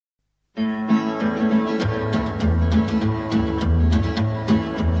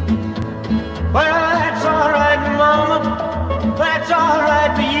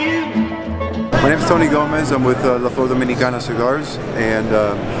Tony Gomez. I'm with La Flor Dominicana Cigars, and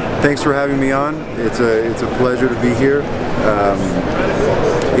thanks for having me on. It's a pleasure to be here.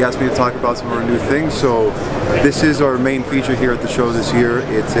 He asked me to talk about some of our new things, so this is our main feature here at the show this year.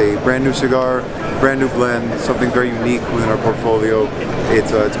 It's a brand new cigar, brand new blend, something very unique within our portfolio.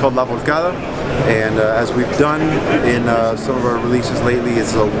 It's called La Volcada, and as we've done in some of our releases lately,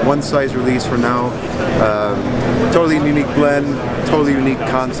 it's a one-size release for now. Totally unique blend, totally unique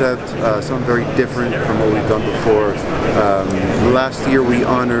concept, something very different from what we've done before. Last year we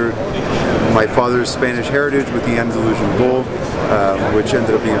honored my father's Spanish heritage with the Andalusian Bull, which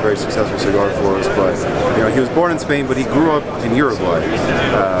ended up being a very successful cigar for us. But you know, he was born in Spain, but he grew up in Uruguay.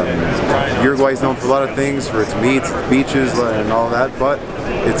 Uruguay is known for a lot of things, for its meats, its beaches, and all that. But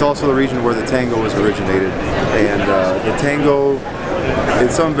it's also the region where the tango was originated, and the tango,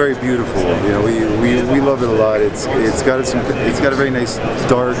 it's something very beautiful. You know, we love it a lot. It's got a very nice,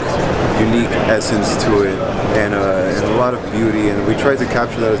 dark, unique essence to it, and a lot of beauty. And we tried to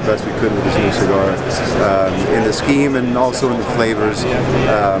capture that as best we could with this new cigar, in the scheme and also in the flavors.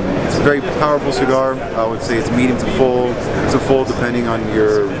 It's a very powerful cigar. I would say it's medium to full. It's a full depending on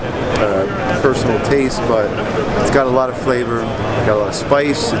your personal taste, but it's got a lot of flavor, got a lot of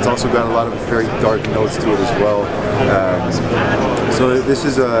spice. It's also got a lot of very dark notes to it as well. So this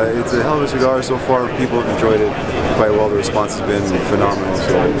is it's a hell of a cigar so far. People have enjoyed it quite well. The response has been phenomenal.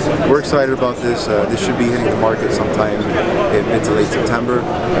 So we're excited about this. This should be hitting the market sometime in mid to late September.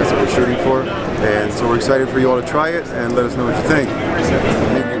 That's what we're shooting for. And so we're excited for you all to try it and let us know what you think.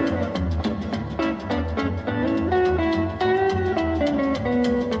 Thank you.